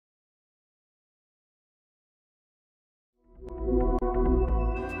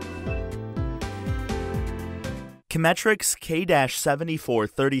CHEMetrics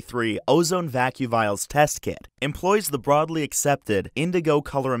K-7433 Ozone Vacuum Vials Test Kit employs the broadly accepted indigo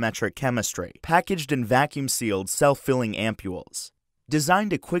colorimetric chemistry, packaged in vacuum-sealed self-filling ampules. Designed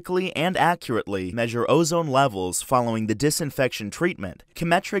to quickly and accurately measure ozone levels following the disinfection treatment,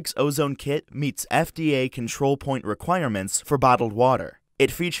 CHEMetrics Ozone Kit meets FDA control point requirements for bottled water.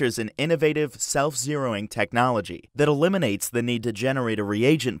 It features an innovative self-zeroing technology that eliminates the need to generate a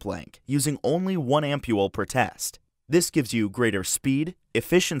reagent blank using only one ampule per test. This gives you greater speed,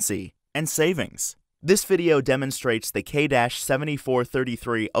 efficiency, and savings. This video demonstrates the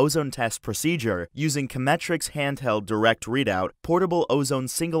K-7433 ozone test procedure using CHEMetrics handheld direct readout portable ozone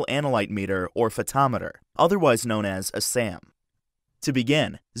single analyte meter or photometer, otherwise known as a SAM. To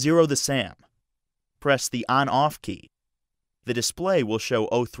begin, zero the SAM. Press the on-off key. The display will show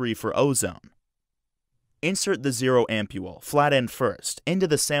O3 for ozone. Insert the zero ampule, flat end first, into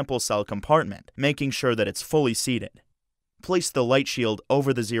the sample cell compartment, making sure that it's fully seated. Place the light shield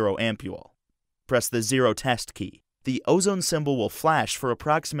over the zero ampule. Press the zero test key. The ozone symbol will flash for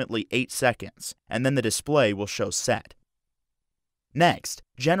approximately 8 seconds, and then the display will show set. Next,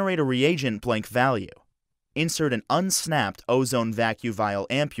 generate a reagent blank value. Insert an unsnapped ozone vacuum vial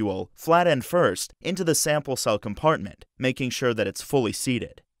ampule, flat end first, into the sample cell compartment, making sure that it's fully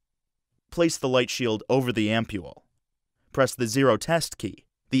seated. Place the light shield over the ampule. Press the zero test key.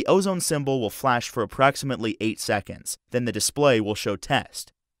 The ozone symbol will flash for approximately 8 seconds, then the display will show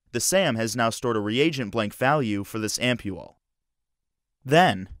test. The SAM has now stored a reagent blank value for this ampule.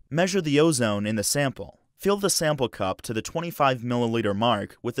 Then, measure the ozone in the sample. Fill the sample cup to the 25 milliliter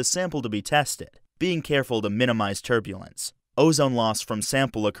mark with the sample to be tested, being careful to minimize turbulence. Ozone loss from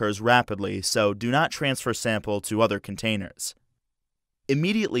sample occurs rapidly, so do not transfer sample to other containers.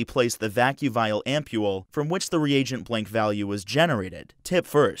 Immediately place the vacuum vial ampule from which the reagent blank value was generated, tip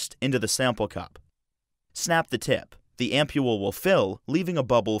first, into the sample cup. Snap the tip. The ampule will fill, leaving a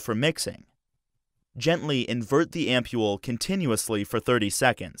bubble for mixing. Gently invert the ampule continuously for 30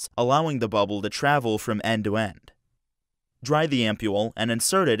 seconds, allowing the bubble to travel from end to end. Dry the ampule and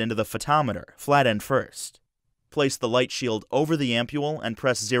insert it into the photometer, flat end first. Place the light shield over the ampule and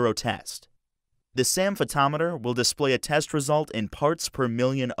press zero test. The SAM photometer will display a test result in parts per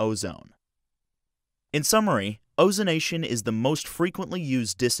million ozone. In summary, ozonation is the most frequently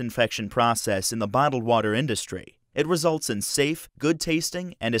used disinfection process in the bottled water industry. It results in safe,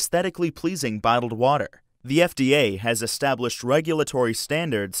 good-tasting, and aesthetically pleasing bottled water. The FDA has established regulatory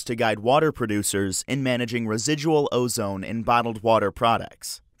standards to guide water producers in managing residual ozone in bottled water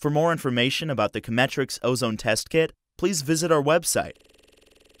products. For more information about the CHEMetrics Ozone Test Kit, please visit our website